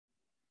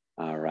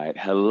right.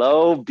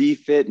 Hello,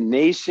 BFit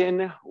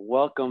Nation.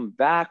 Welcome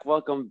back.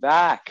 Welcome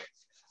back.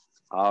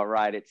 All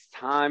right. It's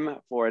time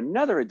for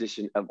another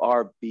edition of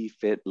our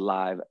BFit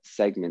Live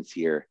segments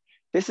here.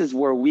 This is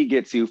where we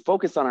get to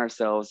focus on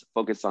ourselves,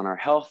 focus on our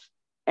health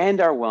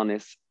and our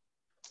wellness,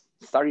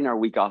 starting our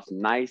week off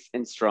nice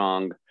and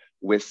strong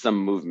with some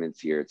movements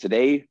here.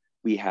 Today,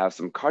 we have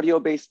some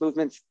cardio-based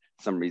movements,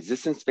 some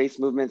resistance-based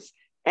movements,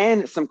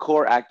 and some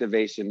core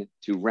activation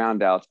to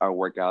round out our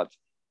workouts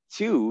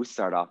to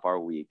start off our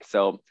week.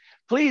 So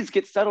please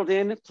get settled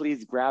in.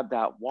 Please grab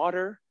that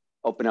water,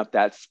 open up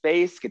that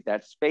space, get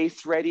that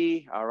space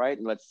ready. All right,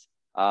 and let's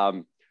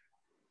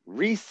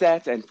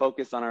reset and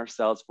focus on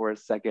ourselves for a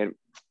second.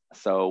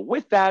 So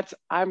with that,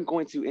 I'm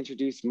going to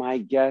introduce my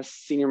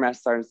guest, Senior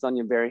Master Sergeant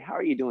Sonja Berry. How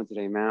are you doing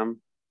today, ma'am?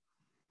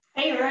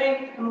 Hey,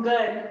 Ray, I'm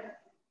good.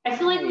 I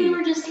feel like we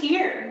were just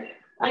here,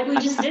 like we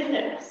just did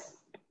this.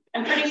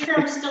 I'm pretty sure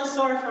I'm still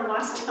sore from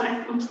last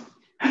time.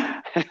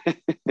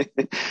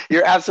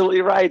 You're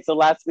absolutely right. So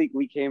last week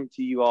we came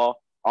to you all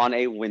on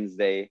a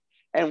Wednesday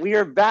and we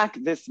are back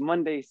this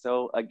Monday.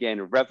 So again,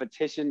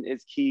 repetition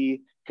is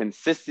key.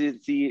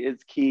 Consistency is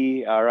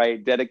key. All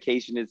right.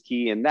 Dedication is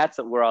key. And that's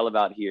what we're all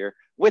about here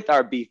with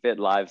our BFit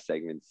Live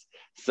segments.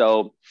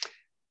 So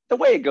the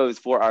way it goes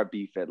for our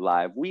BFit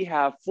Live, we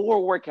have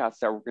 4 workouts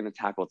that we're going to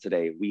tackle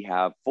today. We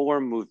have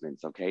 4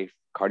 movements, okay?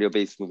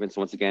 Cardio-based movements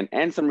once again,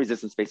 and some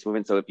resistance-based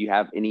movements. So if you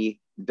have any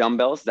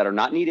dumbbells that are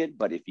not needed,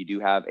 but if you do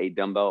have a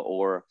dumbbell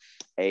or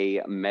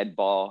a med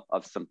ball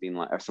of something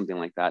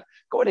like that,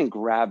 go ahead and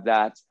grab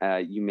that.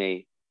 You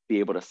may be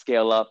able to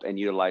scale up and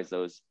utilize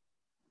those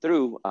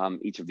through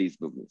each of these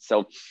movements.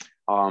 So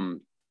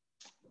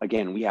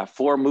again, we have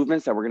 4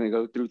 movements that we're going to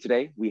go through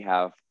today. We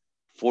have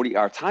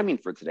our timing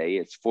for today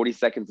is 40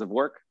 seconds of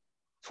work,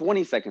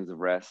 20 seconds of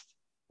rest.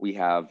 We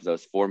have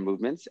those 4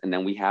 movements, and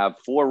then we have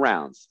 4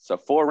 rounds. So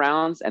 4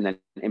 rounds, and then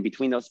in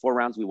between those 4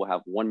 rounds, we will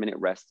have 1 minute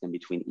rest in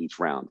between each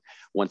round.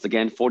 Once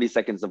again, 40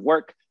 seconds of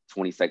work,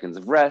 20 seconds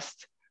of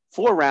rest,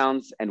 4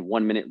 rounds, and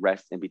 1 minute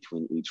rest in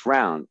between each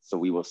round. So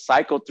we will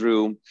cycle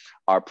through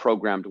our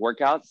programmed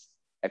workouts,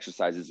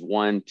 exercises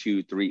 1,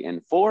 2, 3,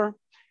 and 4,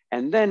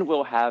 and then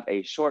we'll have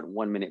a short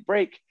 1 minute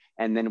break,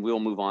 and then we'll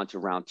move on to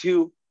round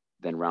 2,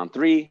 then round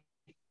 3,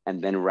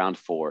 and then round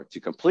 4 to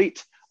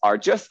complete our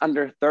just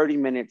under 30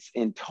 minutes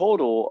in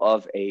total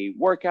of a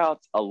workout,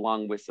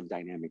 along with some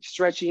dynamic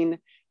stretching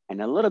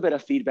and a little bit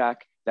of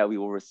feedback that we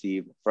will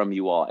receive from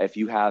you all. If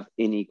you have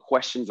any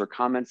questions or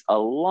comments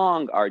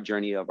along our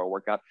journey of our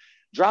workout,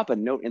 drop a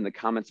note in the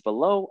comments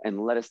below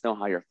and let us know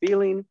how you're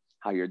feeling,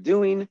 how you're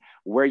doing,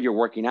 where you're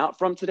working out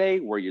from today,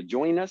 where you're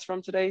joining us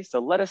from today. So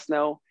let us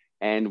know,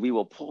 and we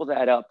will pull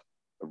that up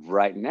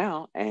right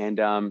now and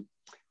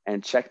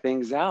check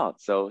things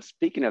out. So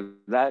speaking of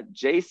that,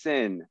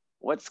 Jason,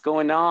 what's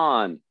going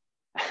on?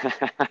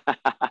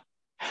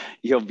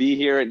 You'll be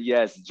here, and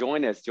yes,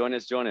 join us.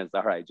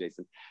 All right,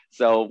 Jason.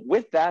 So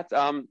with that,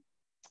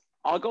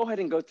 I'll go ahead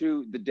and go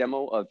through the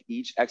demo of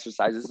each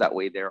exercises. That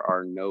way there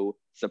are no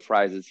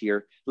surprises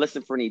here.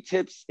 Listen for any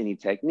tips, any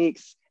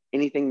techniques,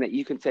 anything that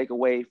you can take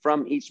away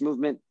from each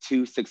movement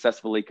to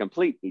successfully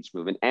complete each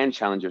movement and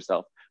challenge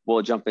yourself.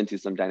 We'll jump into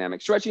some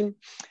dynamic stretching,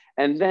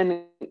 and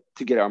then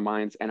to get our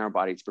minds and our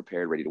bodies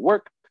prepared, ready to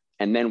work.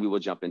 And then we will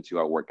jump into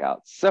our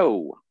workout.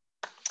 So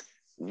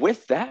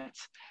with that,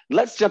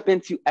 let's jump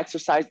into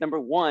exercise number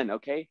 1,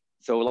 okay?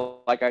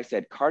 So like I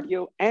said,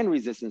 cardio and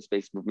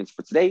resistance-based movements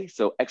for today.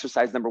 So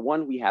exercise number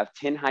 1, we have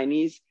 10 high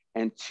knees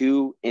and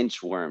 2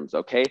 inchworms,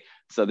 okay?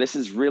 So this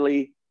is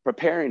really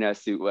preparing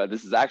us to,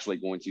 this is actually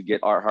going to get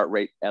our heart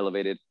rate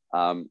elevated,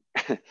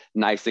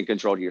 nice and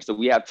controlled here. So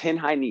we have 10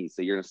 high knees.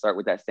 So you're gonna start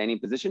with that standing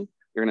position.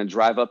 You're gonna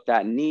drive up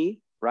that knee,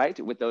 right,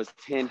 with those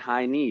 10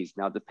 high knees.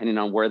 Now, depending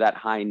on where that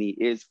high knee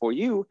is for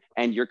you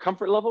and your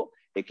comfort level,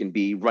 it can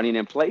be running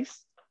in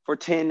place for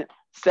 10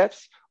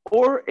 steps,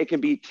 or it can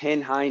be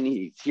 10 high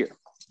knees here.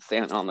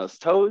 Standing on those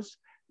toes,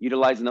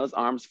 utilizing those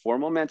arms for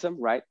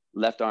momentum, right?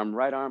 Left arm,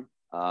 right arm,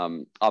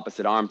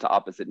 opposite arm to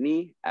opposite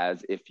knee,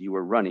 as if you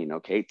were running,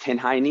 okay? 10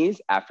 high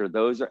knees. After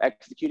those are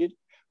executed,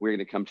 we're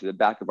gonna come to the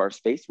back of our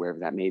space, wherever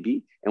that may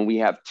be, and we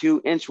have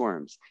 2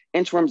 inchworms.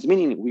 Inchworms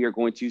meaning we are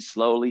going to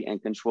slowly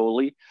and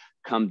controllably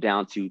come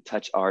down to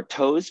touch our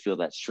toes, feel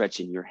that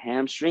stretch in your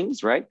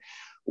hamstrings, right?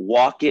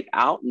 Walk it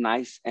out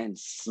nice and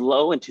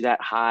slow into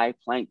that high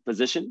plank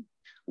position.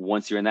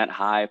 Once you're in that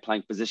high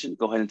plank position,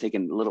 go ahead and take a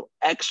little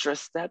extra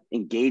step,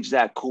 engage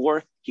that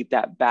core, keep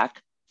that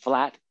back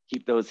flat,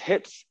 keep those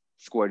hips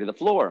square to the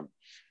floor.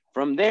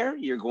 From there,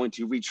 you're going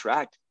to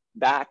retract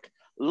back,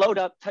 load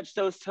up, touch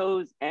those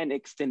toes, and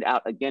extend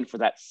out again for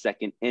that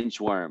 2nd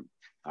inchworm.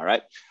 All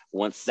right,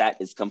 once that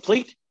is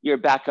complete, you're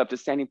back up to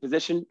standing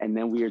position, and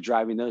then we are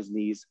driving those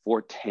knees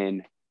for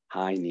 10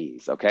 high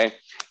knees, okay?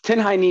 10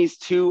 high knees,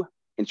 2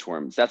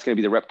 inchworms. That's gonna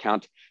be the rep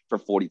count for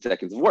 40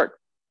 seconds of work.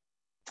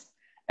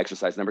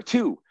 Exercise number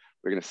 2,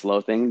 we're gonna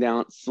slow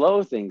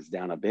things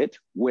down a bit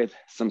with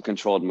some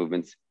controlled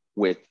movements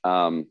with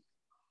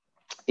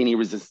any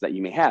resistance that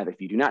you may have. If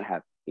you do not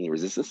have any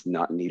resistance,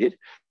 not needed,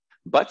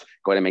 but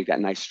go ahead and make that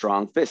nice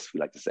strong fist, we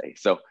like to say.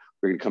 So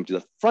We're gonna come to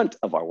the front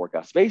of our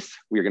workout space.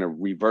 We're gonna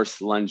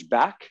reverse lunge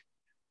back.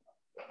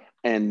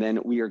 And then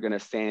we are gonna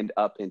stand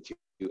up into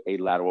a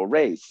lateral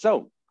raise.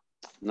 So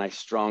nice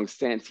strong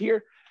stance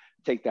here.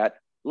 Take that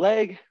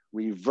leg,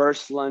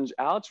 reverse lunge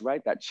out,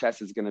 right? That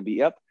chest is gonna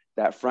be up.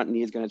 That front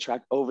knee is gonna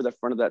track over the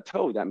front of that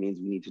toe. That means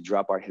we need to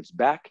drop our hips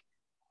back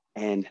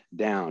and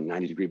down,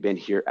 90-degree bend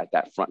here at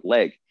that front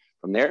leg.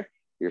 From there,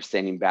 you're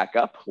standing back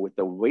up with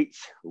the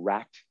weights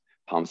racked,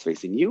 palms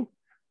facing you.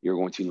 You're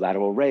going to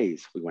lateral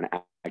raise. We want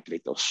to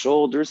activate those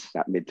shoulders,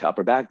 that mid to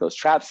upper back, those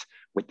traps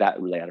with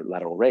that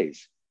lateral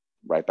raise.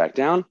 Right back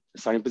down,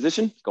 starting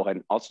position. Go ahead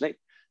and alternate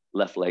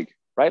left leg,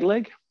 right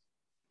leg.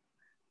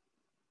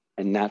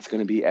 And that's going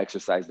to be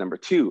exercise number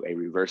 2, a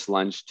reverse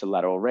lunge to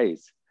lateral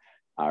raise.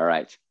 All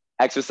right,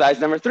 exercise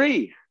number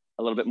 3,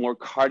 a little bit more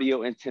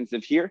cardio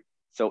intensive here.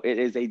 So it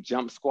is a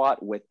jump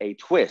squat with a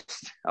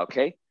twist,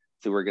 okay?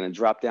 So we're gonna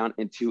drop down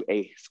into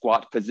a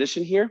squat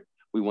position here.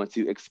 We want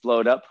to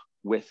explode up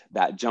with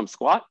that jump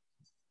squat.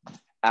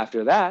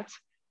 After that,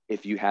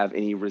 if you have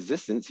any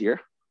resistance here,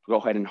 go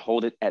ahead and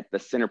hold it at the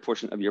center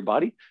portion of your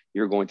body.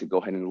 You're going to go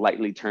ahead and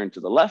lightly turn to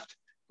the left,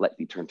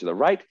 lightly turn to the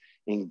right,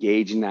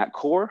 engage in that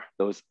core,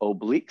 those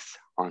obliques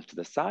onto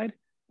the side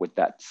with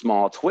that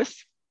small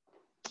twist.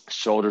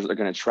 Shoulders are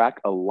gonna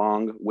track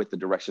along with the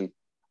direction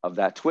of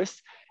that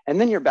twist. And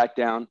then you're back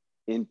down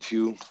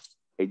into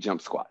a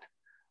jump squat.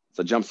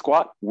 So jump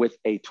squat with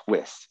a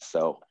twist.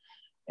 So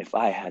if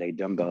I had a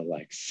dumbbell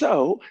like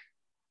so,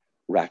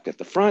 racked at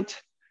the front,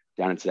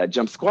 down into that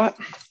jump squat,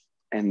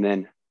 and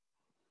then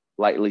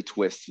lightly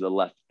twist to the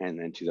left and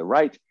then to the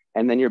right,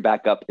 and then you're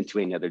back up into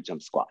another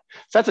jump squat.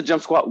 So that's a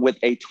jump squat with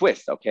a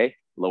twist, okay?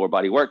 Lower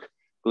body work,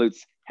 glutes,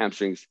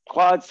 hamstrings,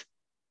 quads,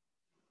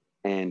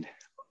 and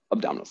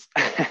abdominals.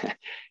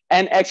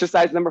 And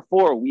exercise number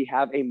 4, we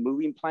have a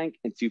moving plank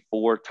into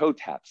 4 toe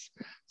taps.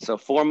 So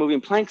 4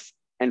 moving planks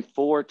and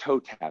 4 toe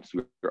taps.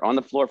 We're on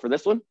the floor for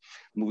this one.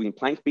 Moving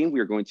plank being, we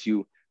are going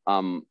to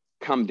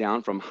come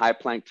down from high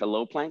plank to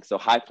low plank. So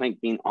high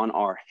plank being on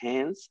our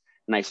hands,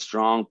 nice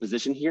strong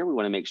position here. We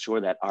want to make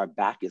sure that our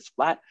back is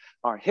flat,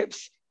 our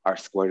hips are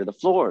square to the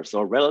floor.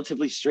 So a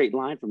relatively straight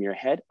line from your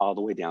head all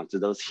the way down to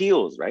those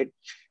heels, right?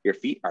 Your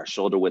feet are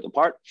shoulder width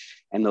apart,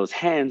 and those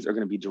hands are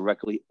going to be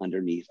directly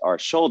underneath our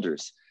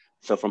shoulders.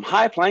 So from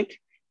high plank,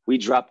 we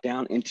drop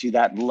down into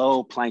that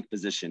low plank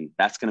position.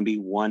 That's going to be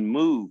 1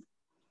 move.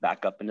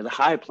 Back up into the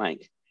high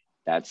plank.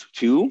 That's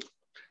 2,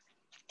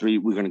 3.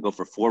 We're going to go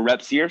for 4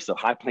 reps here. So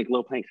high plank,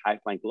 low plank, high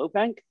plank, low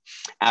plank.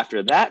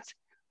 After that,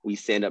 we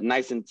stand up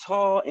nice and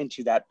tall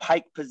into that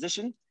pike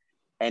position.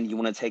 And you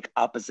want to take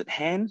opposite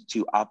hand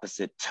to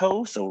opposite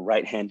toe. So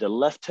right hand to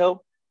left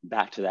toe,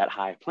 back to that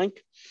high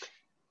plank.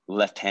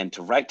 Left hand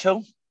to right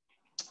toe.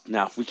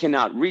 Now, if we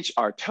cannot reach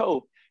our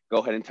toe, go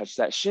ahead and touch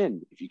that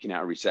shin. If you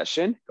cannot reach that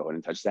shin, go ahead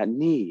and touch that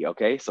knee,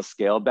 okay? So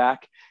scale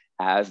back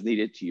as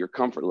needed to your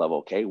comfort level,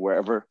 okay?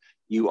 Wherever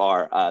you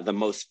are the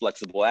most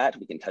flexible at,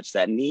 we can touch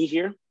that knee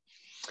here.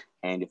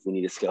 And if we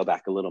need to scale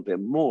back a little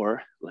bit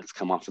more, let's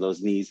come off of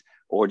those knees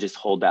or just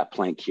hold that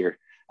plank here.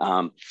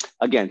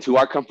 Again, to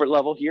our comfort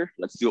level here,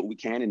 let's do what we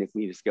can. And if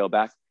we need to scale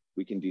back,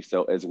 we can do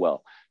so as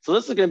well. So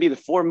this is gonna be the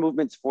 4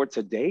 movements for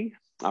today,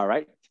 all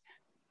right?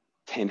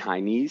 10 high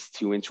knees,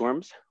 2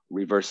 inchworms,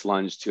 reverse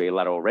lunge to a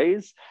lateral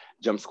raise,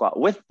 jump squat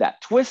with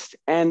that twist,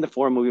 and the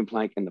 4 moving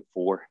plank and the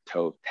 4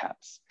 toe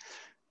taps.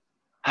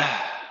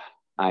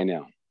 I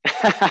know.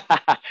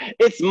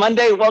 It's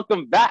Monday,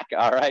 welcome back,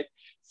 all right?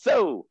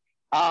 So,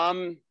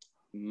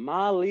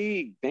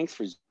 Molly, thanks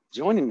for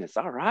joining us,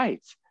 all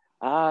right.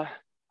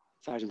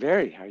 Sergeant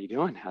Berry, how are you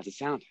doing? How's it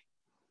sound?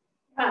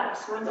 Yeah,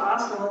 sounds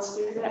awesome, let's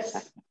do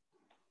this.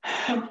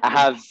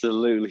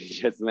 Absolutely,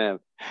 yes, ma'am.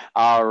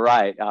 All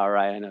right.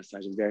 I know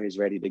Sergeant Berry is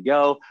ready to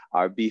go.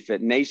 Our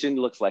BFit Nation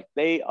looks like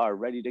they are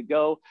ready to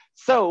go.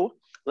 So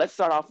let's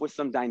start off with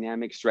some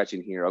dynamic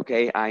stretching here,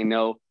 okay? I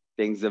know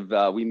things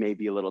we may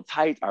be a little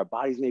tight. Our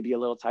bodies may be a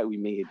little tight. We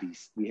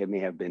may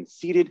have been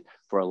seated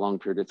for a long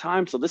period of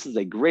time. So this is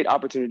a great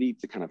opportunity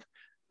to kind of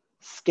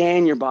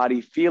scan your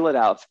body, feel it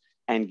out,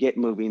 and get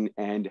moving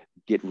and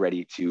get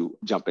ready to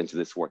jump into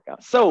this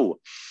workout. So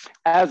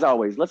as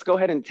always, let's go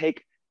ahead and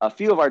take a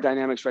few of our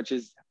dynamic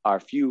stretches, our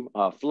few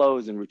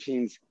flows and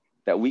routines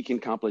that we can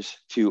accomplish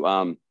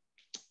to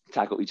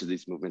tackle each of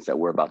these movements that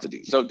we're about to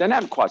do. So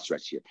dynamic quad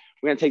stretch here.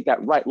 We're gonna take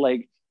that right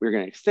leg, we're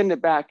gonna extend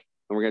it back,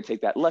 and we're gonna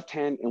take that left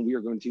hand and we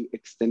are going to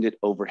extend it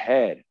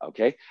overhead,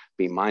 okay?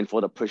 Be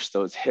mindful to push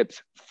those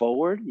hips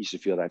forward. You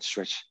should feel that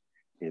stretch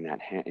in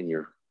that hand, in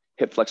your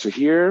hip flexor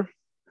here,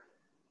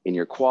 in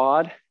your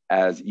quad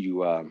as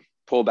you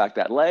pull back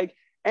that leg,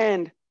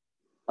 and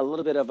a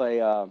little bit of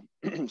a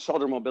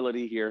shoulder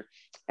mobility here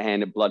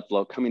and blood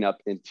flow coming up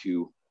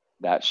into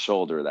that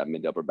shoulder, that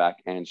mid upper back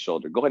and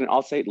shoulder. Go ahead and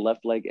alternate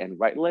left leg and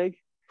right leg,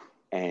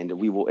 and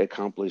we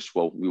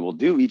will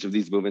do each of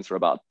these movements for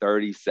about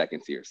 30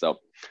 seconds here. So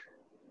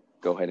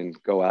go ahead and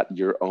go at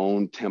your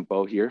own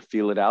tempo here.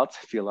 Feel it out,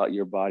 feel out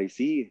your body.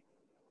 See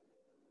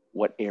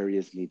what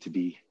areas need to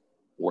be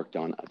worked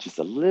on just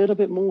a little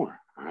bit more,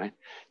 all right?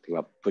 Think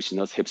about pushing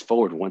those hips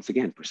forward. Once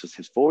again, push those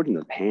hips forward and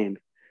the hand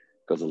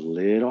Goes a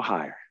little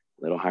higher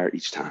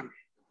each time.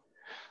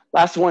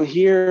 Last one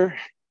here.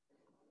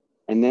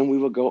 And then we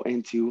will go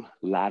into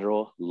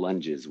lateral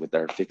lunges with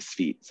our fixed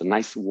feet. So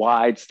nice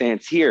wide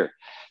stance here.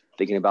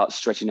 Thinking about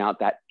stretching out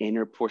that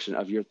inner portion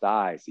of your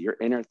thigh. So your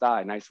inner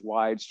thigh, nice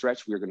wide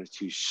stretch. We're going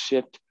to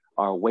shift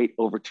our weight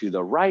over to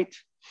the right,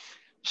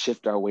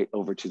 shift our weight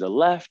over to the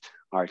left.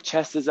 Our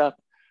chest is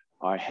up.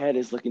 Our head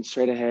is looking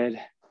straight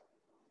ahead.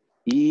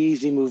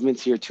 Easy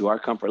movements here to our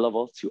comfort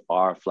level, to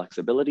our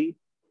flexibility.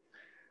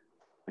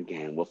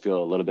 Again, we'll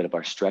feel a little bit of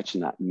our stretch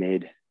in that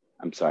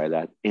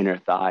that inner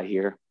thigh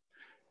here.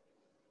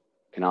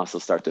 Can also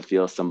start to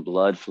feel some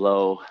blood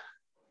flow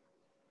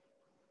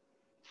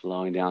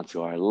flowing down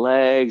to our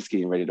legs,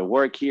 getting ready to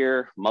work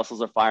here.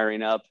 Muscles are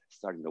firing up,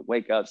 starting to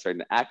wake up, starting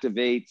to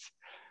activate.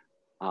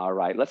 All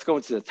right, let's go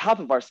into the top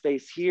of our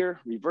space here.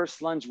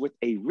 Reverse lunge with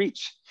a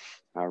reach.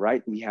 All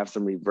right, we have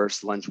some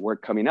reverse lunge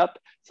work coming up.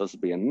 So this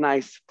will be a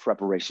nice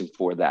preparation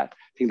for that.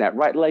 Take that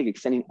right leg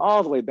extending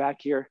all the way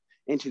back here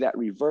into that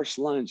reverse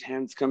lunge.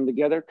 Hands come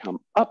together, come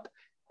up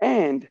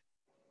and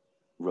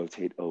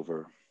rotate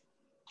over.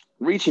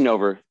 Reaching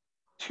over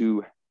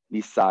to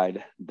the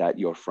side that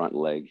your front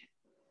leg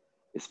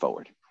is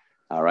forward.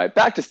 All right,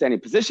 back to standing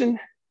position.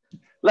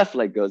 Left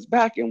leg goes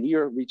back and we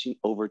are reaching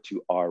over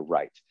to our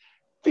right.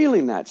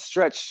 Feeling that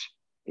stretch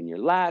in your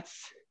lats,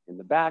 in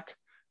the back.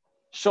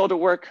 Shoulder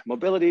work,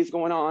 mobility is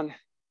going on.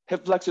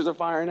 Hip flexors are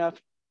firing up.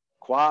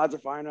 Quads are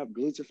firing up,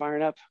 glutes are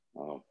firing up.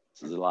 Oh,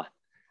 this is a lot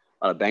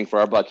of bang for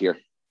our buck here.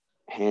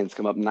 Hands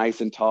come up nice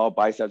and tall,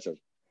 biceps are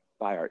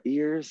by our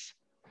ears.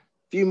 A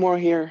few more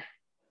here.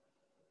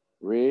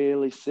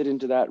 Really sit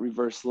into that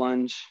reverse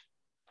lunge.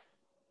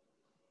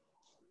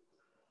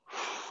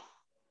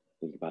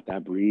 Think about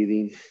that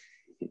breathing.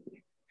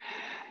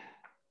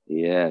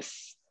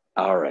 Yes.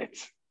 All right.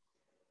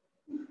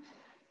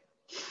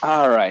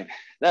 All right.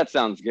 That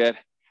sounds good.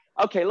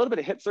 Okay, a little bit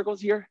of hip circles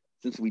here.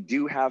 Since we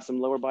do have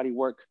some lower body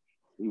work,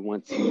 we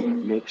want to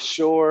make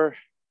sure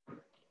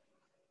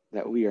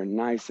that we are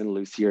nice and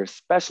loose here,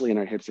 especially in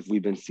our hips if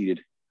we've been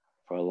seated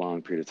for a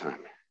long period of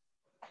time.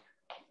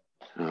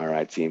 All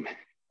right, team.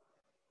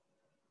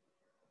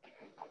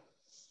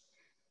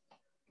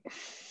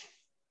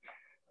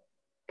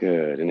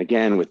 Good. And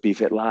again, with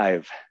BFit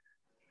Live,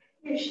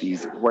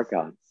 these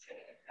workouts.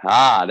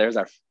 Ah, there's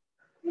our.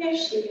 There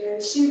she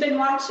is. She's been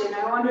watching.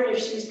 I wondered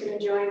if she's going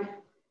to join.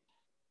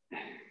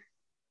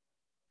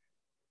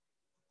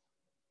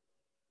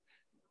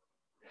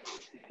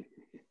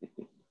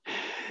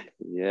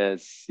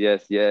 Yes,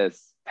 yes,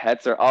 yes.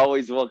 Pets are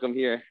always welcome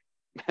here.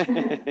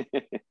 A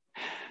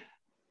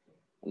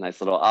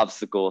nice little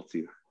obstacle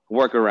to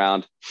work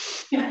around.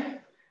 Yeah.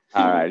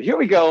 All right, here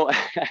we go.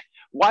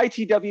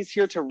 YTW is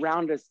here to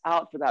round us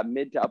out for that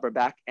mid to upper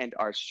back and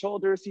our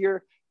shoulders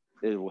here.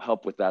 It will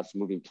help with that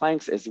moving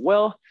planks as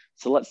well.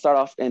 So let's start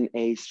off in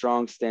a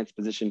strong stance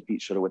position,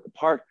 feet shoulder width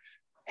apart.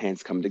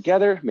 Hands come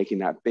together, making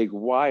that big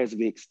Y as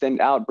we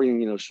extend out,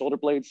 bringing those shoulder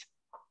blades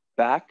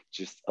back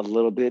just a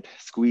little bit,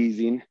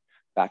 squeezing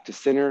back to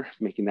center,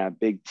 making that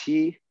big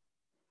T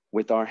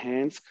with our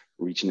hands,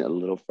 reaching it a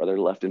little further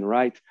left and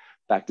right,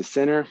 back to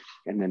center,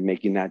 and then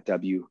making that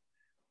W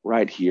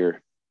right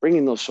here,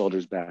 bringing those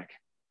shoulders back.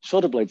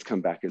 Shoulder blades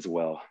come back as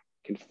well.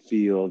 You can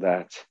feel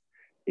that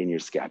in your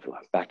scapula.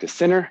 Back to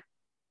center,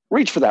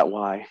 reach for that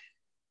Y.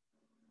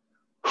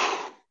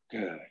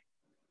 Good.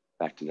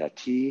 Back to that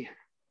T.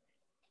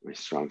 Nice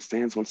strong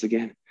stance once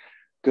again.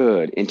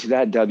 Good. Into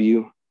that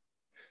W.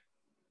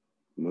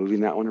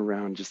 Moving that one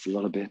around just a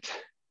little bit.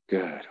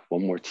 Good.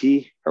 One more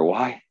T, or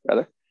Y,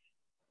 rather.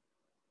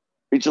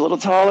 Reach a little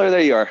taller.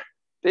 There you are.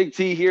 Big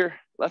T here,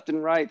 left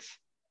and right.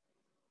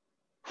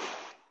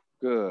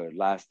 Good.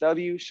 Last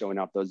W, showing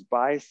off those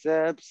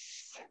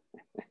biceps.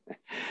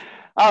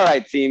 All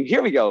right, team,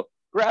 here we go.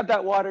 Grab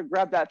that water,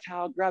 grab that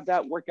towel, grab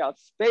that workout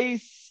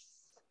space.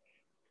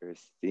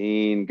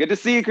 Christine, good to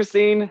see you,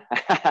 Christine.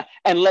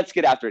 And let's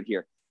get after it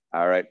here.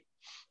 All right.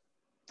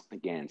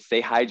 Again,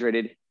 stay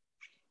hydrated.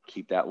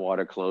 Keep that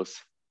water close.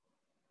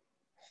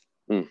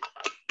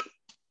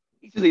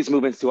 Each of these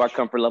movements to our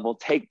comfort level,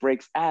 take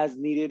breaks as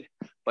needed,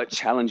 but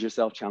challenge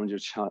yourself, challenge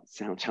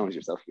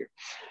yourself here.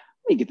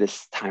 Let me get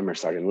this timer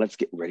started and let's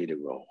get ready to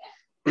roll.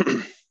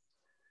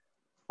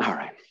 All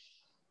right.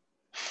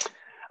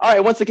 All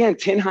right, once again,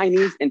 10 high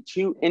knees and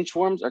 2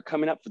 inchworms are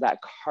coming up for that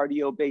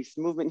cardio-based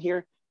movement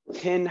here.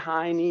 10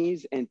 high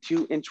knees and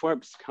 2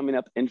 inchworms coming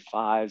up in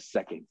 5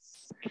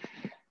 seconds.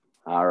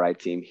 All right,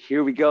 team,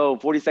 here we go.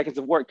 40 seconds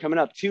of work coming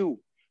up. 2,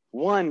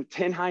 1,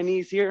 10 high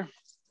knees here,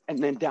 and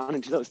then down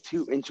into those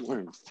 2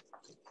 inchworms.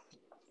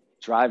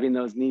 Driving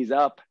those knees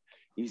up,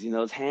 using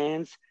those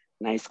hands.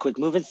 Nice quick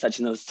movements,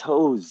 touching those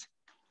toes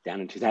down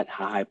into that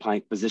high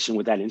plank position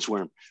with that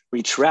inchworm.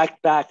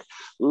 Retract back,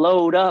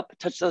 load up,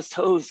 touch those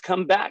toes,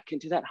 come back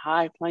into that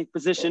high plank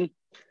position.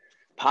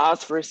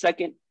 Pause for a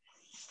second,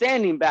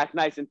 standing back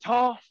nice and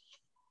tall,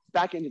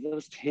 back into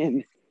those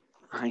 10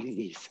 high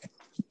knees.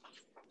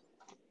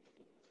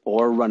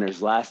 4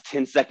 runners, last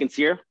 10 seconds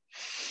here.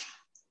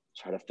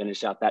 Try to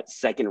finish out that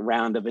second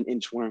round of an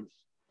inchworm.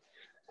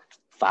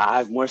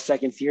 5 more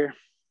seconds here.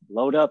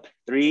 Load up.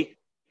 3,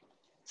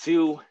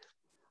 2,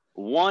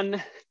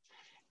 1.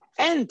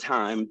 End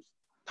time.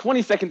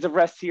 20 seconds of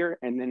rest here.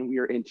 And then we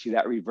are into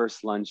that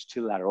reverse lunge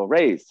to lateral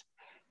raise.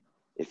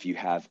 If you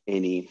have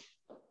any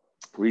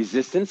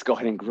resistance, go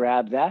ahead and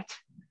grab that.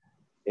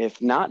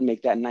 If not,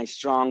 make that nice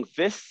strong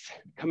fist.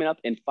 Coming up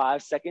in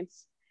 5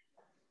 seconds.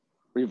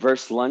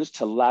 Reverse lunge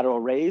to lateral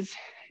raise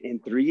in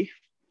 3,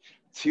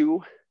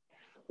 2,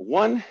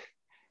 1.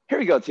 Here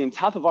we go, team.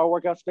 Top of our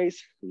workout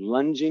space,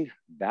 lunging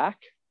back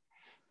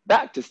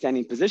to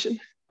standing position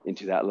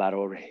into that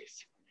lateral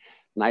raise.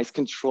 Nice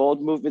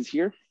controlled movements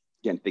here.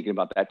 Again, thinking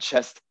about that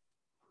chest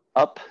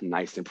up,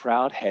 nice and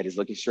proud. Head is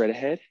looking straight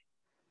ahead.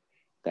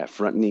 That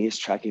front knee is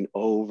tracking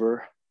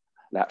over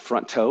that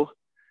front toe.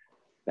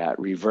 That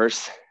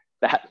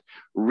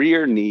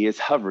rear knee is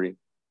hovering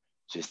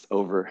just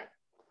over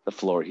the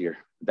floor here,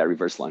 that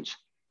reverse lunge.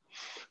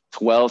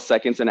 12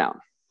 seconds and out.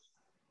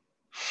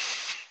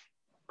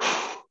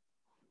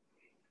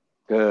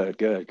 Good,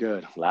 good,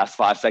 good. Last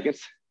 5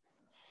 seconds.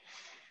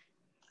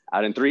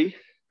 Out in 3,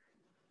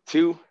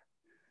 2,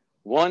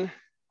 1,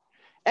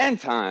 and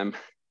time.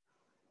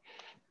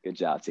 Good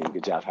job, team.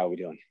 Good job. How are we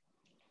doing?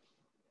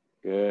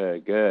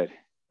 Good, good.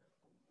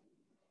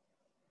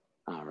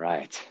 All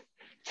right.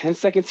 10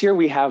 seconds here.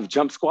 We have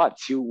jump squat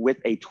 2 with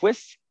a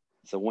twist.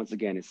 So once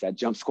again, it's that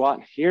jump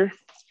squat here.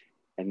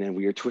 And then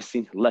we are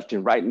twisting left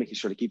and right, making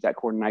sure to keep that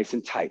core nice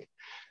and tight.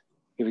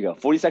 Here we go.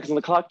 40 seconds on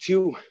the clock.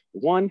 2,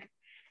 1.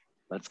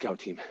 Let's go,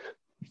 team.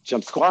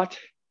 Jump squat.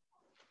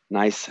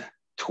 Nice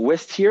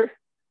twist here.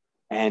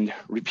 And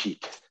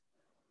repeat.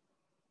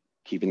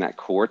 Keeping that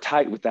core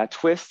tight with that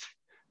twist.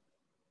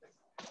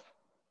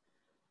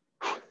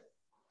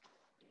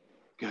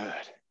 Good.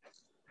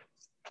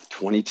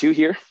 22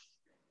 here.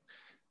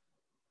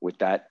 With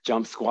that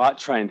jump squat,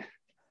 try and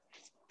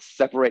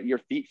separate your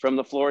feet from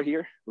the floor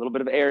here. A little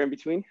bit of air in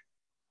between.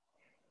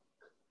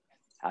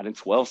 Out in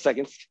 12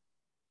 seconds.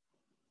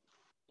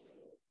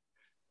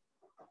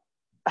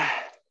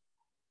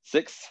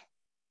 6,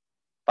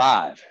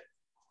 5,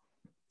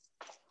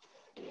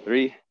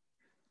 3,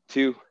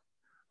 2,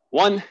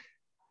 1,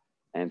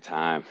 and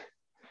time.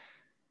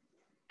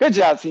 Good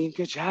job, team.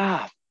 Good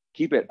job.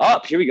 Keep it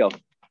up. Here we go.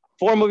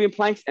 4 moving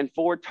planks and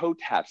 4 toe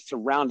taps to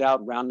round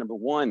out round number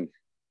 1.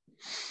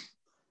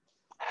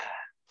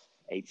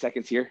 8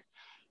 seconds here.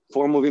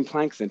 4 moving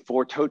planks and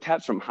 4 toe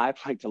taps from high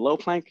plank to low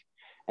plank,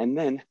 and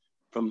then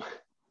from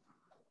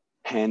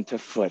hand to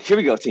foot. Here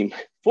we go, team.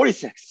 40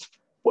 seconds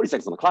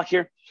on the clock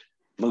here.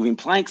 Moving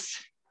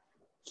planks,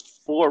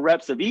 4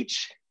 reps of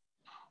each.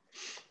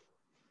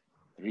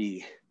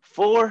 3,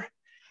 4.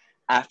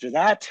 After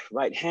that,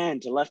 right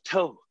hand to left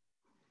toe,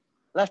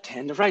 left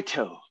hand to right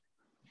toe.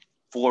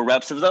 4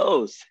 reps of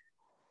those.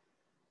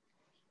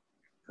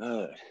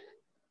 Good.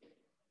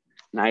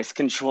 Nice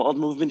controlled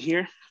movement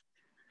here.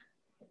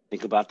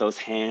 Think about those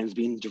hands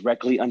being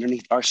directly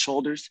underneath our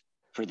shoulders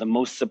for the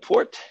most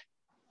support.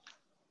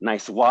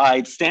 Nice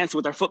wide stance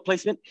with our foot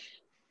placement.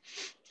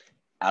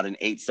 Out in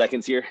 8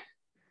 seconds here.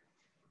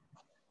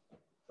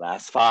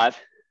 Last 5,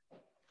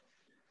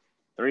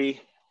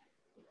 3,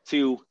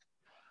 2,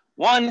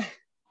 1,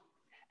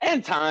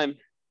 and time.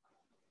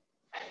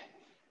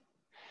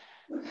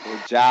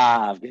 Good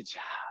job, good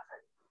job.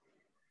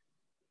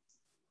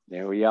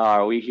 There we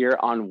are. We here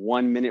on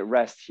 1 minute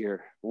rest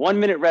here. 1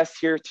 minute rest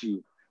here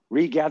to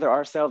regather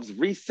ourselves,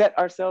 reset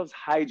ourselves,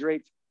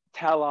 hydrate,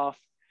 towel off.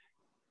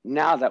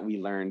 Now that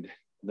we learned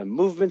the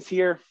movements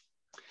here,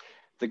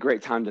 it's a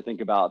great time to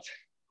think about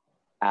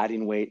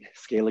adding weight,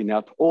 scaling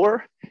up,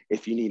 or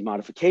if you need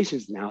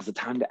modifications, now's the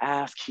time to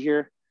ask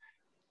here.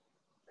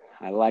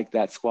 I like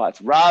that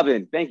squats.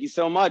 Robin, thank you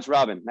so much,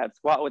 Robin. That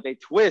squat with a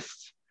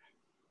twist.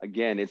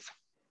 Again, it's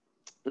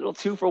a little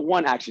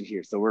 2-for-1 action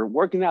here. So we're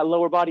working that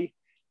lower body,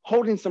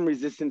 holding some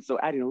resistance, so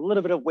adding a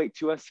little bit of weight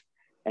to us.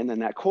 And then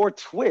that core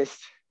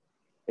twist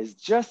is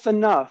just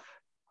enough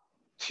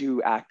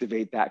to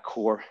activate that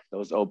core,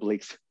 those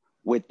obliques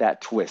with that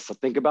twist. So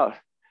think about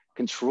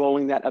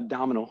controlling that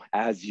abdominal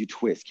as you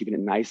twist, keeping it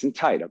nice and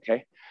tight,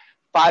 okay?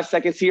 5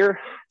 seconds here,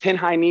 10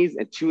 high knees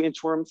and 2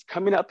 inchworms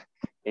coming up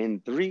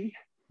in 3,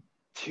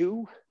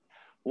 2,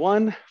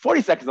 1.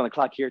 40 seconds on the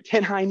clock here,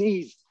 10 high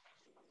knees.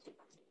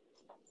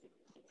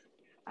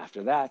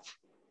 After that,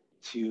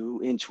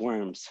 2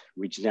 inchworms,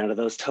 reaching down to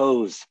those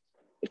toes,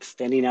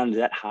 extending out into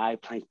that high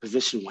plank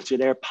position. Once you're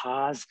there,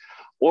 pause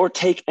or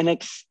take an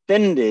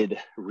extended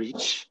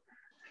reach.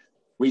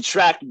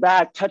 Retract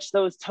back, touch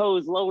those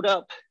toes, load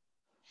up.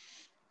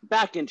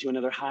 Back into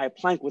another high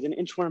plank with an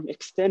inchworm.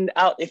 Extend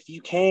out if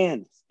you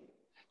can.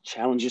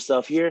 Challenge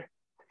yourself here.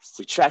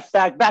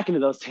 Retract back into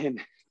those 10.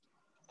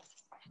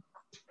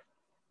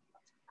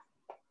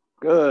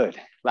 Good.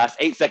 Last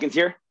 8 seconds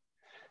here.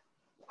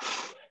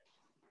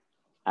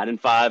 Add in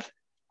 5.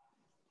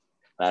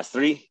 Last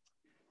 3,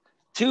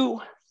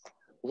 2,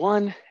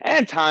 1,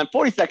 and time.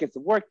 40 seconds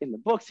of work in the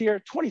books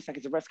here. 20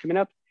 seconds of rest coming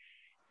up.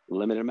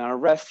 Limited amount of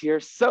rest here.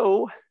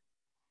 So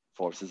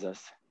forces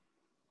us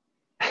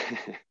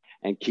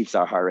and keeps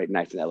our heart rate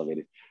nice and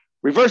elevated.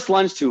 Reverse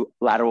lunge to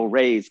lateral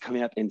raise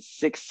coming up in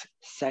 6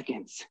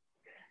 seconds.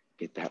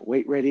 Get that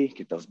weight ready,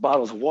 get those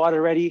bottles of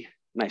water ready.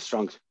 Nice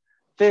strong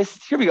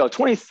fist. Here we go,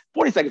 40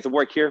 seconds of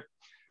work here.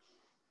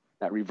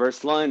 That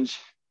reverse lunge,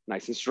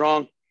 nice and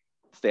strong.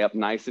 Stay up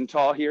nice and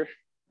tall here.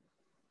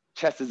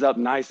 Chest is up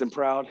nice and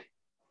proud.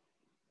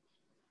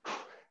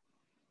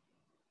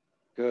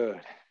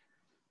 Good.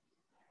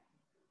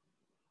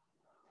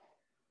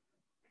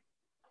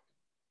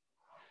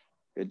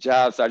 Good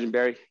job, Sergeant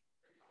Berry.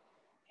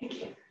 Thank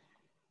you.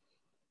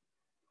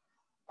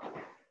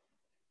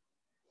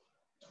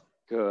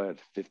 Good,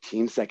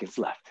 15 seconds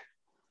left.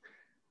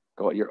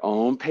 Go at your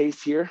own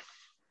pace here.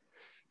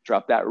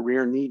 Drop that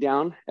rear knee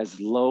down as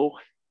low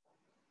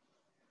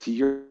to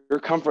your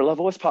comfort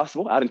level as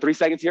possible. Out in 3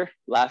 seconds here.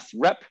 Last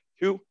rep,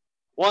 2,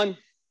 1,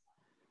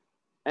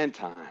 and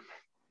time.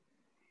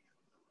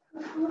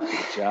 Good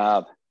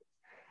job.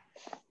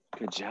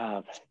 Good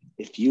job.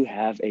 If you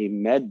have a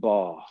med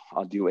ball,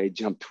 I'll do a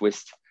jump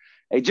twist,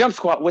 a jump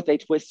squat with a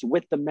twist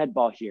with the med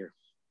ball here.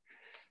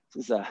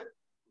 This is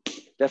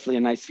definitely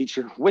a nice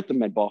feature with the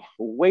med ball,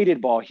 a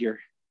weighted ball here.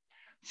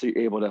 So you're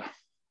able to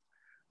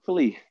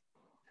really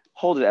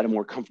hold it at a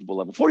more comfortable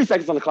level. 40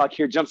 seconds on the clock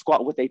here, jump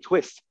squat with a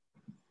twist.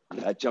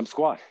 That jump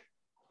squat,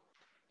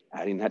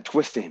 adding that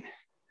twist in.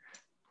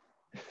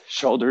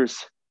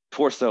 Shoulders,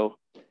 torso,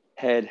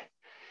 head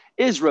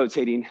is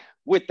rotating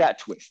with that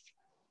twist.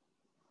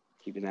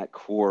 Keeping that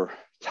core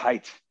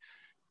tight.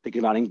 Thinking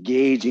about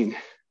engaging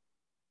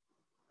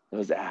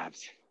those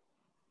abs.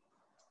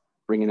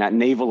 Bringing that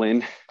navel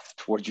in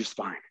towards your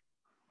spine.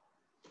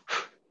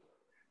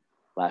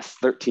 Last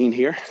 13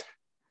 here.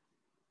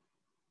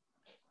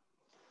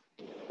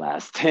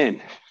 Last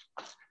 10.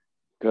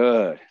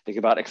 Good. Think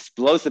about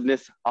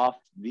explosiveness off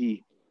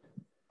the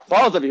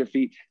balls of your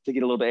feet to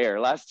get a little bit of air.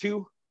 Last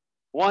 2,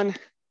 1,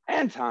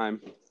 and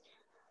time.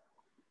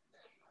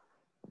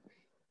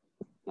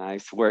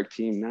 Nice work,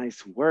 team.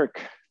 Nice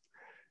work.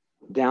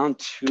 Down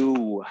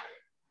to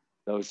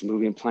those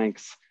moving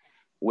planks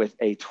with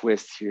a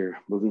twist here.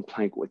 Moving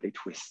plank with a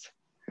twist.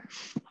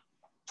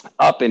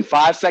 Up in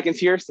 5 seconds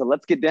here. So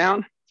let's get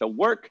down to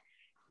work.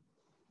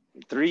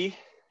 3,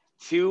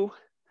 2,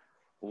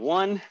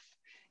 1.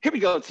 Here we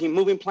go, team.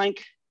 Moving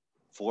plank.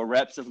 4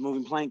 reps of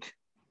moving plank.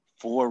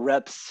 4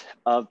 reps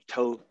of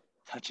toe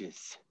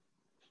touches.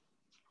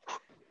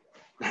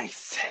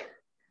 Nice.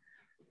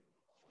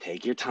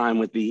 Take your time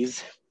with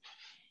these.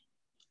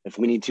 If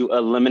we need to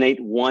eliminate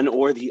one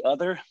or the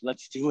other,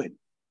 let's do it.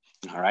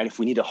 All right, if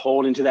we need to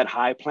hold into that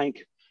high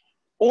plank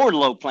or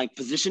low plank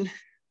position,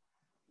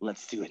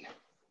 let's do it.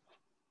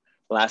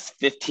 Last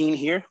 15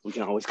 here. We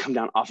can always come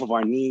down off of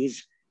our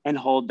knees and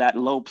hold that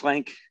low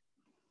plank.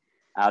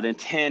 Out in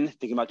 10,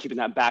 thinking about keeping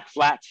that back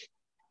flat.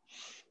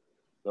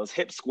 Those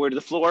hips square to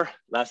the floor.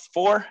 Last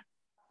 4,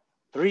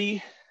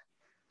 3,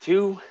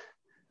 2,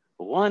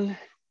 1.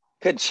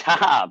 Good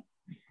job.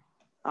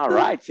 All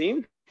right,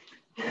 team.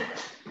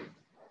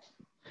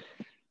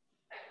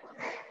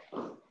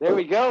 There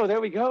we go,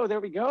 there we go, there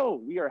we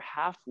go. We are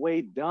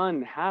halfway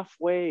done,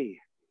 halfway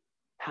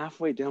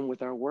done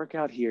with our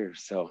workout here.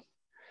 So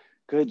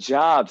good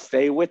job.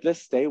 Stay with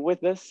us, stay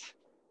with us.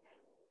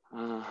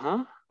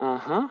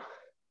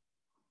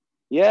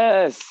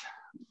 Yes,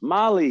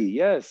 Molly,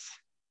 yes.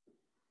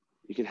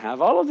 You can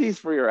have all of these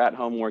for your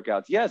at-home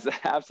workouts. Yes,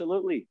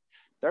 absolutely.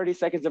 30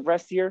 seconds of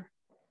rest here.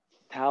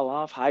 Towel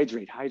off,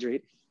 hydrate,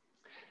 hydrate.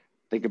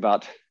 Think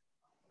about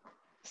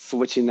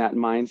switching that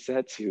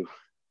mindset to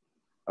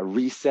a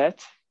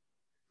reset.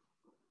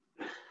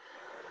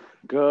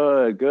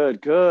 Good,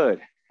 good,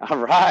 good. All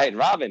right,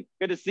 Robin,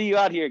 good to see you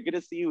out here. Good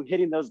to see you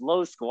hitting those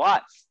low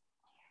squats.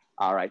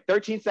 All right,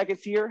 13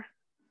 seconds here.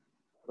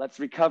 Let's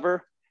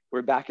recover.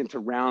 We're back into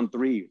round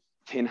 3.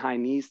 10 high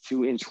knees,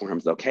 2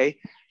 inchworms, okay?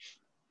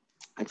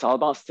 It's all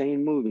about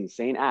staying moving,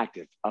 staying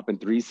active. Up in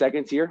 3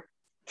 seconds here.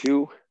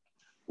 2,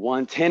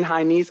 1, 10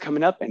 high knees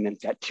coming up, and then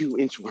that 2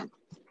 inchworm.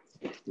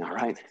 All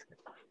right.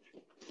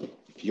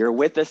 If you're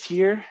with us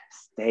here,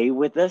 stay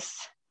with us.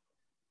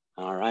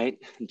 All right,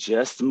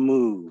 just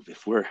move.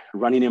 If we're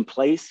running in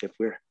place, if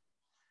we're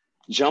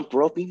jump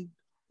roping,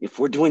 if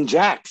we're doing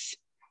jacks,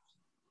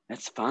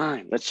 that's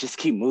fine. Let's just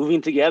keep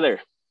moving together.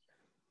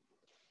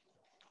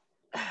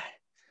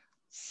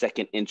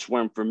 Second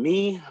inchworm for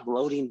me,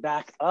 loading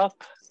back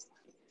up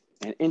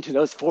and into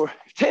those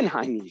 10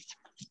 high knees.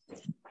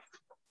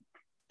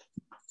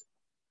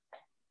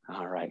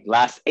 All right,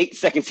 last 8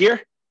 seconds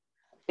here.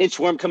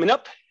 Inchworm coming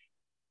up,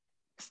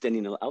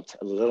 extending out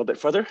a little bit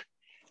further.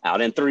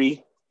 Out in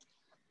 3,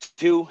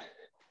 2,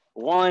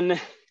 1,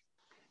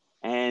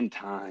 and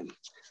time.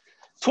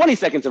 20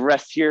 seconds of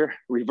rest here.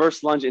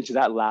 Reverse lunge into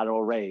that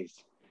lateral raise.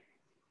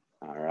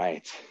 All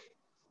right.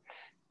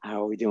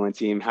 How are we doing,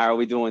 team? How are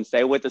we doing?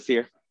 Stay with us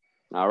here.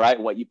 All right,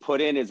 what you put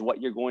in is what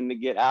you're going to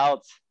get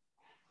out.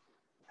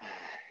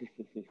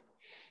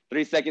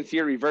 3 seconds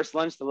here, reverse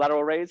lunge to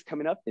lateral raise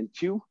coming up in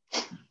 2,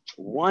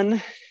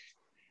 1.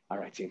 All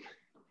right, team.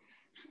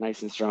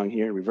 Nice and strong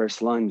here,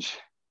 reverse lunge.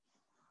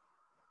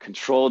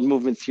 Controlled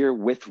movements here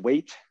with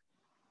weight.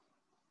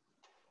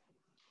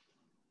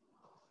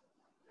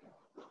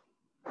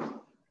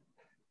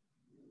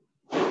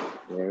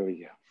 There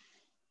we go.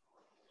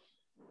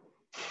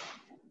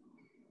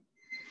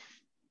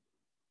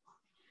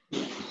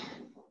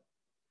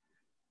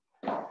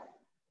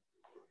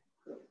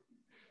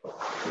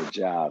 Good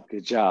job,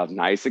 good job.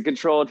 Nice and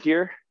controlled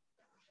here.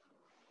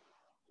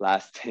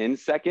 Last 10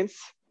 seconds.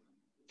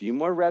 A few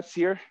more reps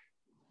here.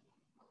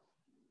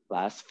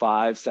 Last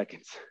 5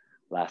 seconds.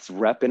 Last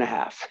rep and a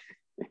half.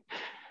 I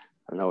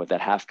don't know what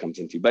that half comes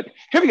into, but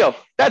here we go.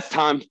 That's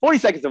time. 40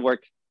 seconds of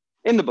work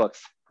in the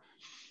books.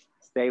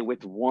 Stay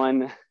with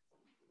one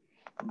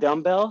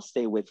dumbbell,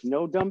 stay with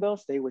no dumbbell,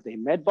 stay with a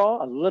med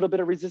ball, a little bit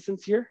of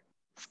resistance here,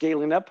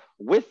 scaling up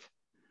with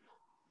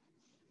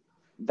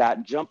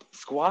that jump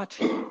squat.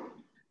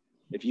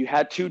 If you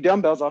had 2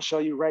 dumbbells, I'll show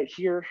you right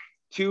here.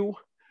 2,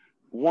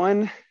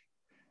 1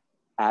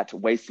 at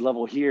waist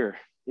level here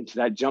into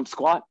that jump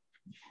squat.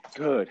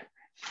 Good.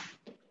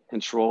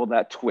 Control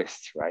that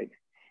twist, right?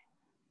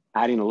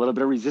 Adding a little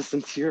bit of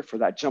resistance here for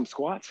that jump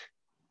squat.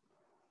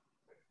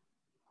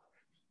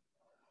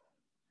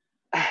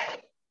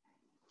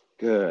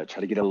 Good. Try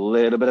to get a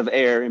little bit of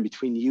air in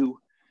between you,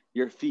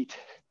 your feet,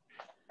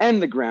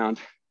 and the ground.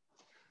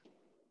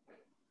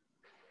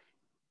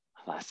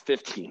 Last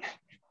 15.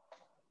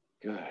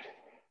 Good.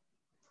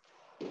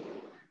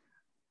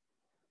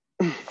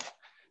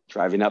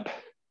 Driving up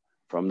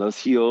from those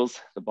heels,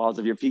 the balls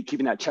of your feet,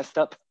 keeping that chest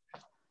up.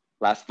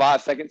 Last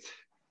 5 seconds.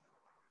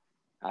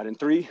 Out in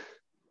 3,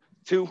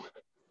 2,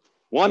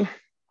 1,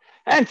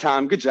 and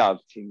time. Good job,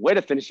 team. Way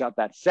to finish out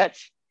that set.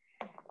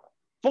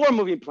 4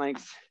 moving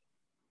planks,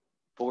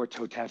 4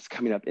 toe taps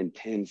coming up in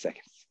 10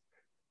 seconds.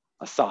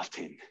 A soft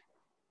 10.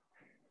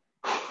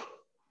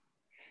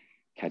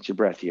 Catch your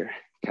breath here.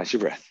 Catch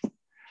your breath.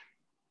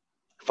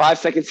 5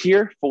 seconds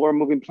here, 4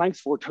 moving planks,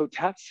 4 toe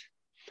taps.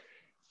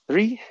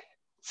 3,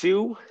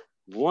 2,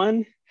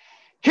 1.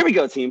 Here we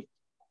go, team.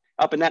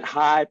 Up in that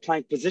high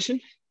plank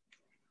position.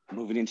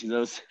 Moving into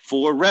those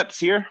 4 reps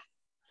here.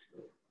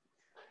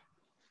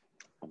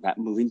 That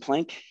moving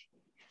plank.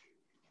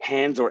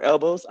 Hands or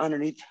elbows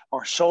underneath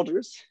our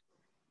shoulders.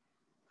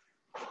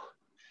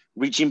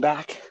 Reaching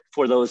back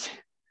for those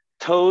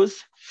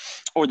toes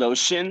or those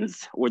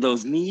shins or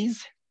those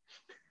knees.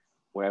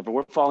 Wherever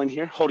we're falling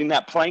here, holding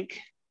that plank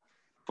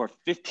for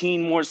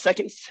 15 more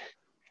seconds.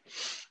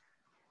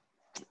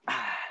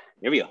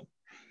 Here we go.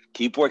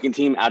 Keep working,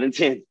 team. Out in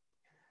 10.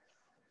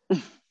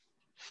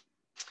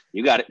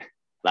 You got it.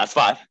 Last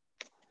 5,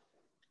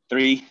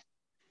 3,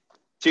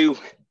 2,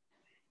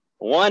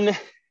 1.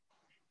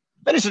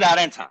 Finish it out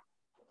in time.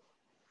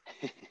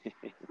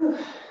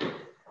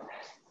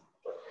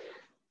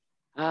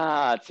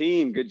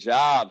 Team, good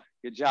job.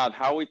 Good job.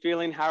 How are we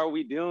feeling? How are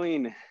we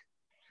doing?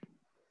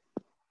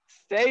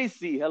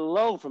 Stacy,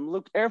 hello from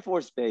Luke Air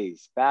Force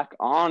Base. Back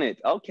on it.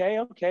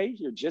 Okay.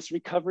 You're just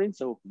recovering,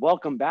 so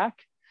welcome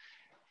back.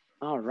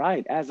 All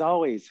right. As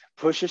always,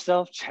 push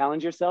yourself,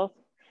 challenge yourself,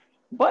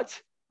 but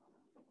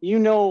you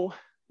know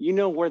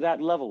where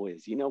that level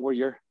is. You know where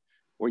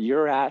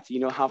you're at. You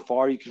know how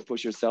far you can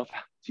push yourself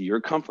to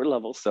your comfort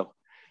level. So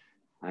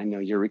I know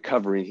you're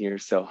recovering here,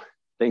 so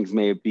things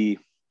may be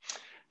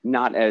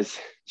not as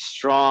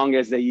strong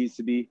as they used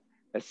to be,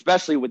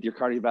 especially with your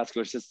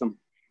cardiovascular system.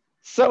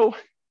 So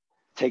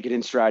take it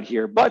in stride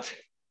here, but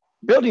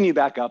building you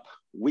back up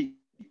week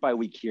by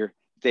week here,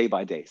 day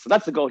by day. So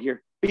that's the goal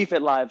here. Be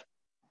Fit Live.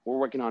 We're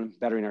working on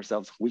bettering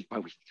ourselves week by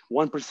week,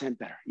 1%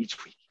 better each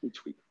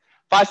week.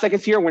 5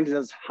 seconds here, we're into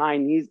those high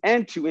knees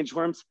and 2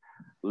 inchworms.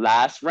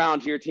 Last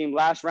round here, team.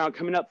 Last round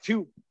coming up.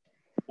 2,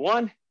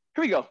 1.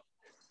 Here we go.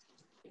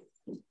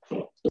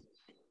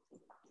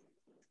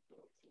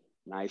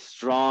 Nice,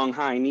 strong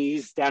high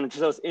knees down into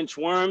those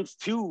inchworms.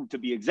 2 to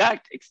be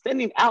exact.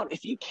 Extending out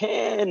if you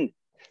can.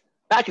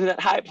 Back into that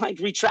high plank.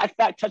 Retract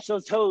back. Touch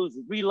those toes.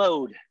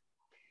 Reload.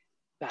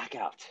 Back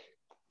out.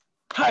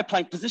 High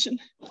plank position.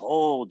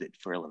 Hold it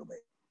for a little bit.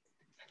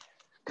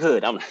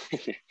 Good. I'm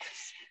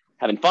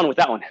having fun with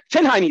that one.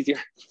 10 high knees here.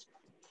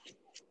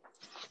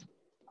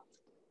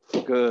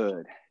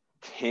 Good.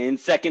 10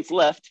 seconds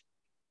left.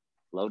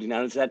 Loading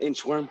out into that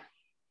inchworm.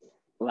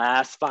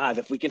 Last 5.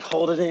 If we can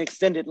hold it and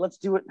extend it, let's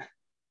do it.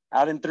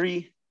 Out in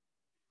 3,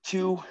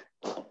 2,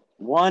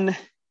 1,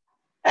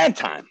 and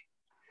time.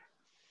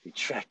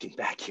 Retracting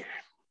back here.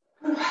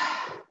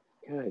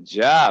 Good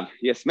job.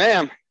 Yes,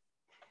 ma'am.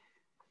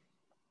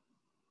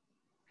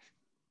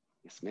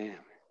 Yes, ma'am.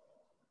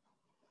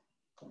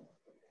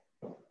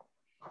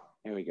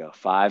 There we go.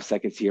 5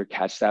 seconds here.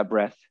 Catch that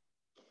breath.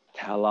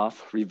 Towel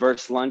off.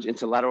 Reverse lunge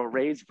into lateral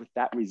raise with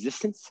that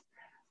resistance.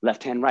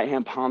 Left hand, right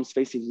hand, palms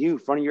facing you,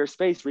 front of your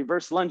space.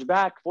 Reverse lunge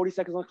back. 40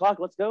 seconds on the clock.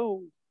 Let's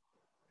go.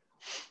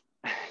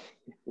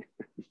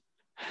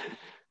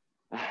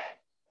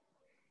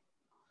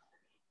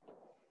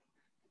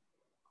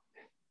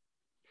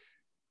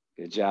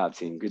 Good job,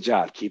 team. Good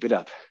job. Keep it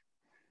up.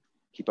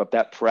 Keep up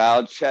that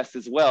proud chest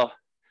as well.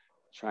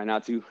 Try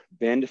not to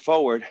bend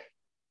forward.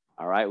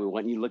 All right, we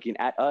want you looking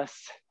at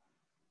us.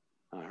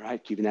 All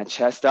right, keeping that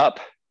chest up.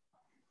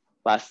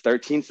 Last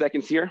 13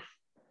 seconds here.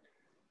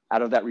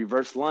 Out of that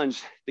reverse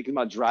lunge, thinking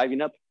about driving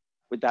up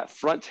with that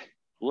front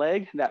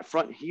leg, that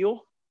front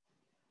heel.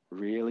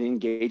 Really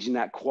engaging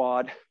that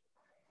quad,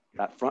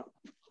 that front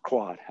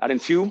quad. Out in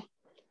 2,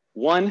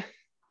 1,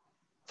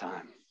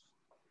 time.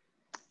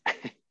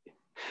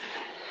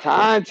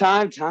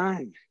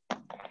 Time.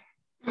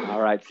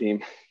 All right,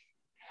 team.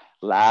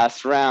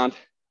 Last round.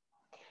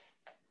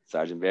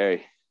 Sergeant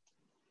Berry.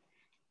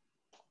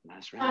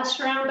 Last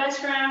round,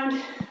 best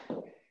round.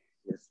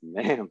 Yes,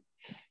 ma'am.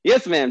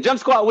 Yes, ma'am. Jump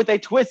squat with a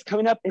twist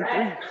coming up in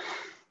 3,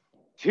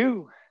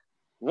 2,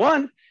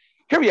 1.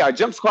 Here we are.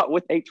 Jump squat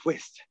with a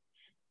twist.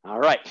 All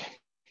right.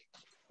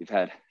 You've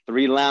had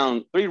 3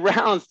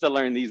 rounds to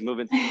learn these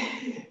movements.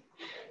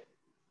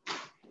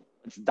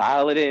 Let's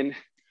dial it in.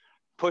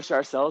 Push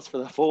ourselves for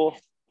the full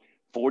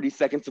 40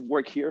 seconds of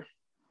work here.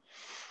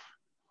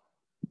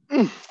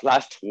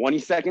 Last 20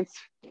 seconds.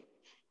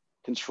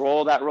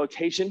 Control that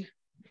rotation.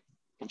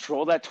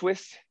 Control that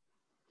twist.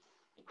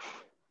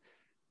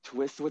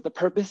 Twist with a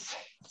purpose.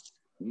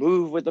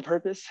 Move with a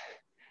purpose.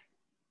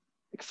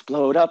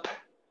 Explode up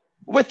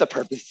with a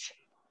purpose.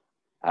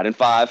 Out in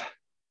 5.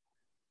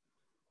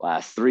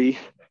 Last 3,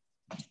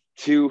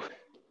 2,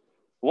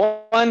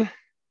 1.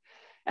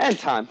 And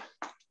time.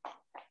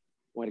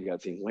 Way to go,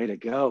 team. Way to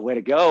go. Way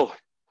to go.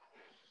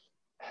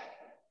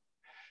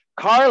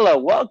 Carla,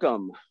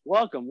 welcome.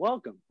 Welcome.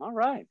 All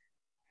right.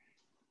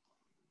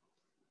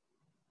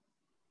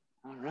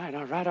 All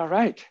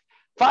right.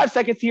 5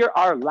 seconds here,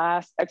 our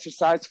last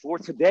exercise for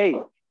today.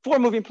 4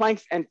 moving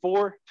planks and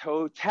 4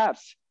 toe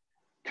taps.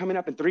 Coming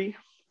up in 3,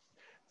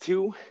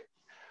 2,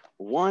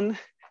 1.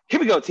 Here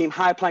we go, team.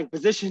 High plank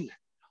position.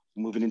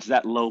 Moving into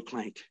that low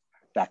plank.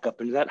 Back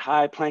up into that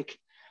high plank.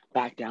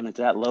 Back down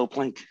into that low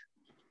plank.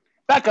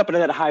 Back up into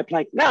that high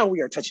plank. Now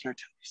we are touching our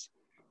toes.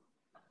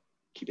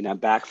 Keeping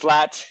that back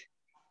flat.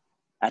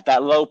 At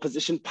that low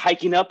position,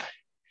 piking up.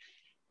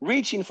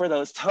 Reaching for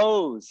those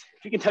toes.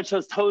 If you can touch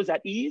those toes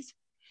at ease,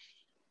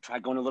 try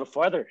going a little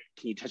farther.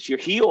 Can you touch your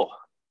heel?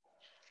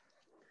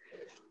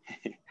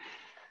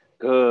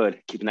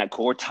 Good. Keeping that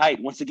core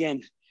tight. Once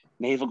again,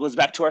 navel goes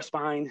back to our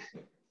spine.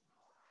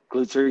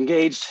 Glutes are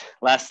engaged.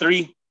 Last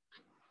 3,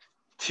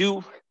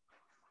 2,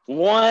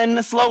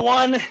 1. Slow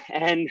 1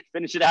 and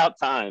finish it out.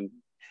 Time.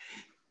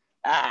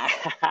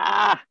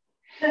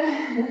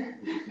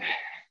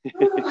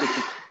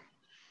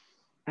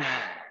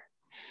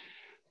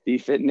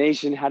 B-Fit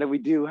Nation, how do we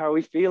do? How are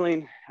we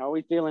feeling? Are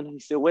you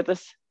still with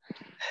us?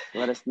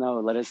 Let us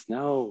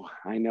know.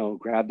 I know.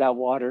 Grab that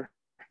water.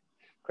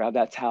 Grab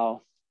that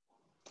towel.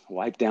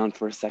 Wipe down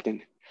for a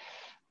second.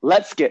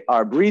 Let's get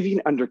our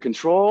breathing under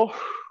control.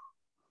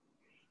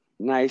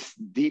 Nice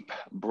deep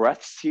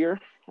breaths here.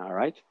 All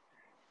right.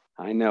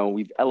 I know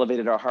we've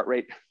elevated our heart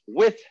rate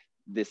with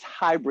this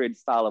hybrid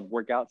style of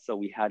workout. So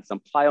we had some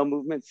plyo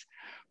movements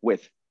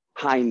with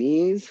high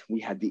knees. We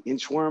had the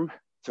inchworm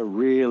to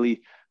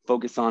really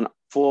focus on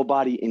full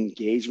body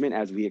engagement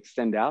as we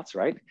extend out,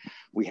 right?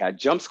 We had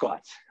jump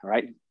squats, all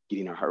right?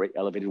 Getting our heart rate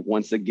elevated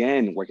once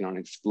again, working on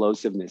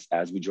explosiveness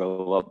as we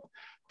drove up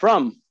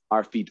from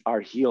our feet,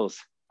 our heels,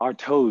 our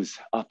toes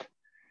up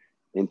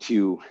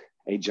into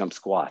a jump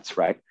squats,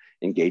 right?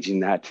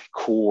 Engaging that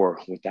core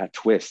with that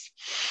twist.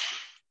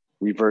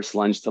 Reverse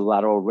lunge to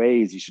lateral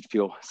raise. You should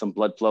feel some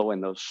blood flow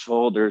in those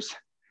shoulders.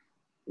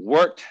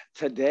 Worked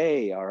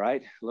today, all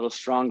right? A little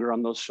stronger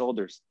on those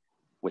shoulders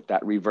with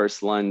that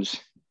reverse lunge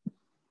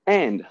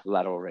and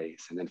lateral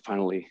raise. And then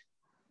finally,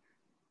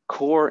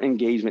 core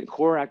engagement,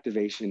 core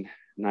activation,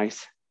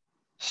 nice,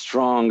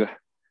 strong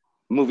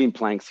moving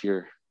planks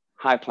here,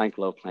 high plank,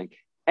 low plank,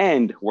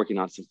 and working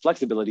on some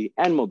flexibility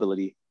and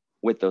mobility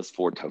with those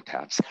 4 toe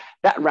taps.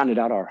 That rounded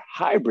out our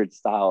hybrid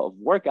style of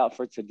workout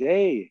for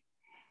today.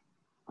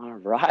 All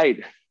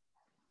right.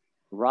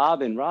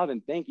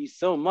 Robin, thank you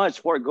so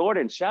much. Fort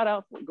Gordon, shout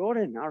out Fort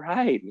Gordon. All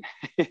right.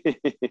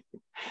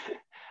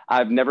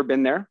 I've never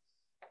been there.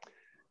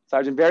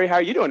 Sergeant Berry, how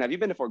are you doing? Have you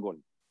been to Fort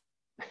Gordon?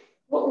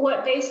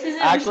 What base is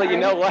it? Actually, you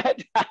know what?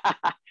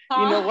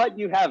 You know what?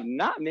 You have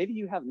not. Maybe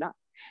you have not.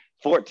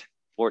 Fort.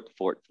 Fort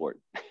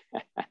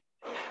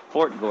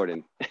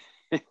Gordon.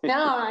 No,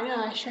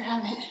 I sure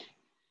haven't.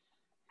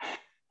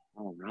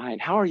 All right.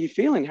 How are you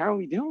feeling? How are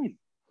we doing?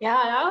 Yeah,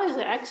 that was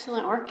an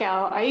excellent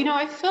workout.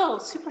 I feel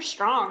super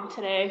strong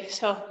today.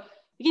 So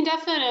you can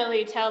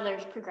definitely tell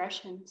there's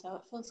progression. So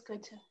it feels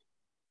good to,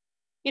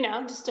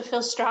 just to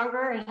feel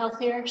stronger and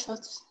healthier. So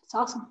it's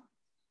awesome.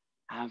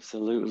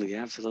 Absolutely.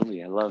 I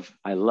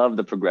love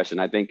the progression.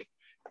 I think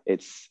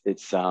it's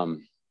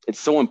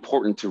so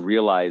important to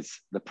realize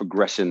the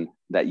progression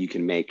that you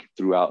can make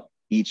throughout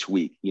each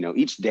week,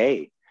 each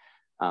day.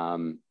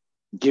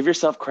 Give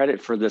yourself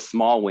credit for the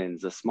small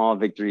wins, the small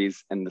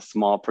victories, and the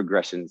small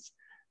progressions.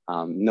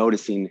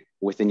 Noticing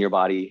within your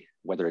body,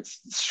 whether it's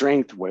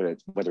strength, whether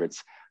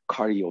it's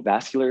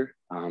cardiovascular,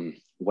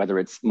 whether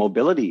it's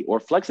mobility or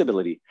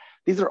flexibility.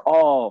 These are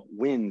all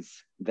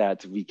wins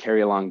that we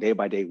carry along day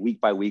by day, week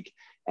by week.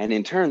 And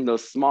in turn,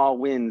 those small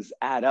wins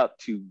add up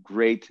to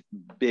great,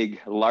 big,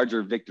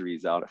 larger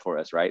victories out for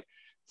us, right?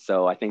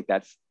 So I think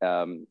that's,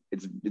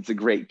 it's a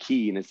great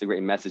key and it's a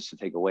great message to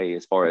take away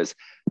as far as,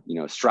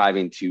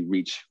 striving to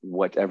reach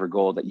whatever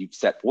goal that you've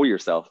set for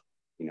yourself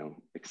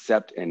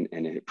accept and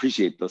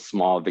appreciate those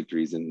small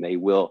victories, and they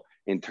will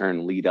in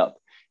turn lead up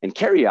and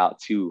carry out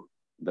to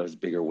those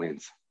bigger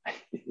wins.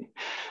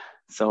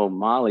 So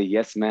Molly,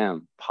 yes,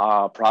 ma'am.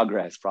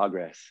 Progress.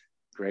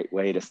 Great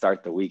way to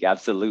start the week.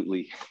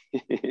 Absolutely.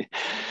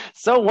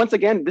 So once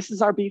again, this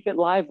is our BFit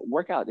Live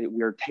workout.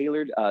 We're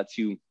tailored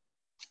to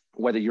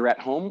whether you're at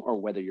home or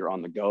whether you're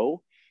on the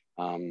go,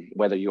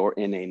 whether you're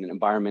in an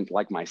environment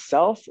like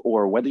myself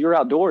or whether you're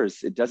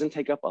outdoors. It doesn't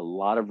take up a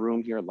lot of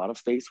room here, a lot of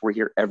space. We're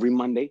here every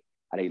Monday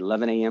at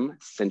 11 a.m.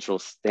 Central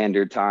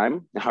Standard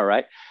Time. All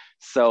right.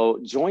 So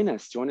join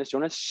us,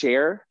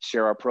 share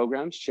our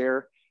programs,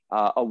 share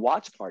a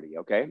watch party.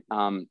 Okay.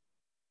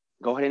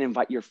 Go ahead and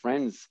invite your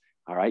friends.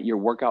 All right. Your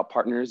workout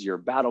partners, your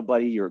battle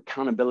buddy, your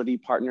accountability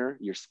partner,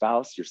 your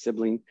spouse, your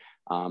sibling,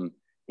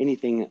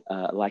 anything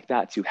like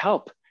that to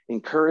help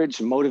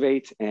encourage,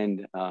 motivate,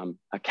 and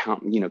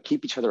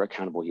keep each other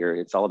accountable here.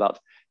 It's all about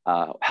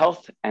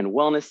health and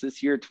wellness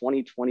this year,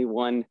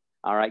 2021.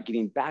 All right,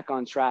 getting back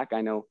on track.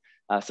 I know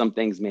some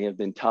things may have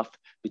been tough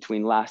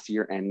between last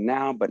year and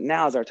now, but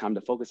now is our time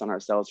to focus on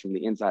ourselves from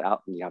the inside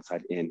out and the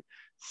outside in.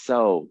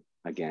 So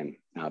again,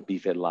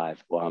 BFit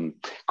Live. Go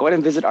ahead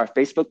and visit our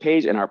Facebook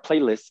page and our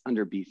playlist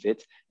under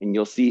BFit, and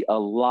you'll see a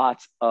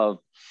lot of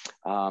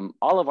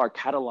all of our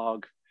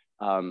catalog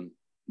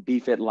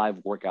BFit Live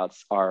workouts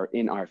are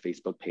in our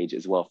Facebook page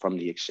as well from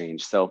the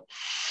exchange. So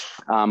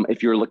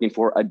if you're looking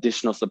for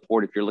additional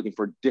support, if you're looking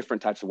for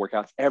different types of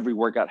workouts, every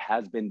workout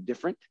has been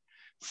different.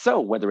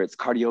 So whether it's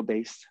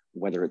cardio-based,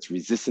 whether it's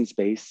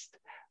resistance-based,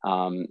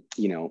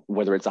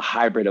 whether it's a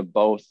hybrid of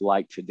both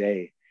like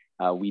today,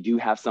 we do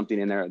have something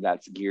in there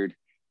that's geared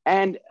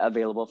and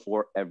available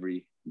for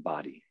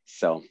everybody.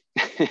 So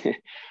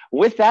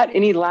with that,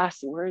 any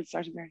last words,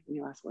 Sergeant Berry?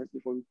 Any last words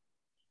before we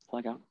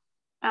plug out?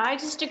 I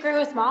just agree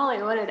with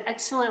Molly. What an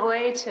excellent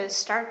way to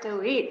start the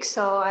week.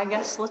 So I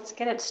guess let's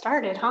get it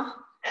started, huh?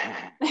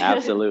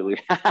 Absolutely.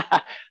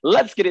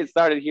 Let's get it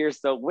started here.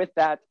 So with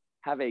that,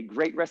 have a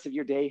great rest of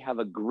your day. Have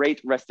a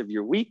great rest of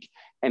your week.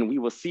 And we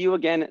will see you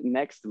again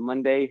next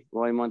Monday.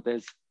 Roy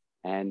Montez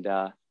and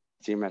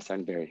Senior Master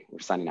Sergeant Berry. We're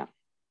signing out.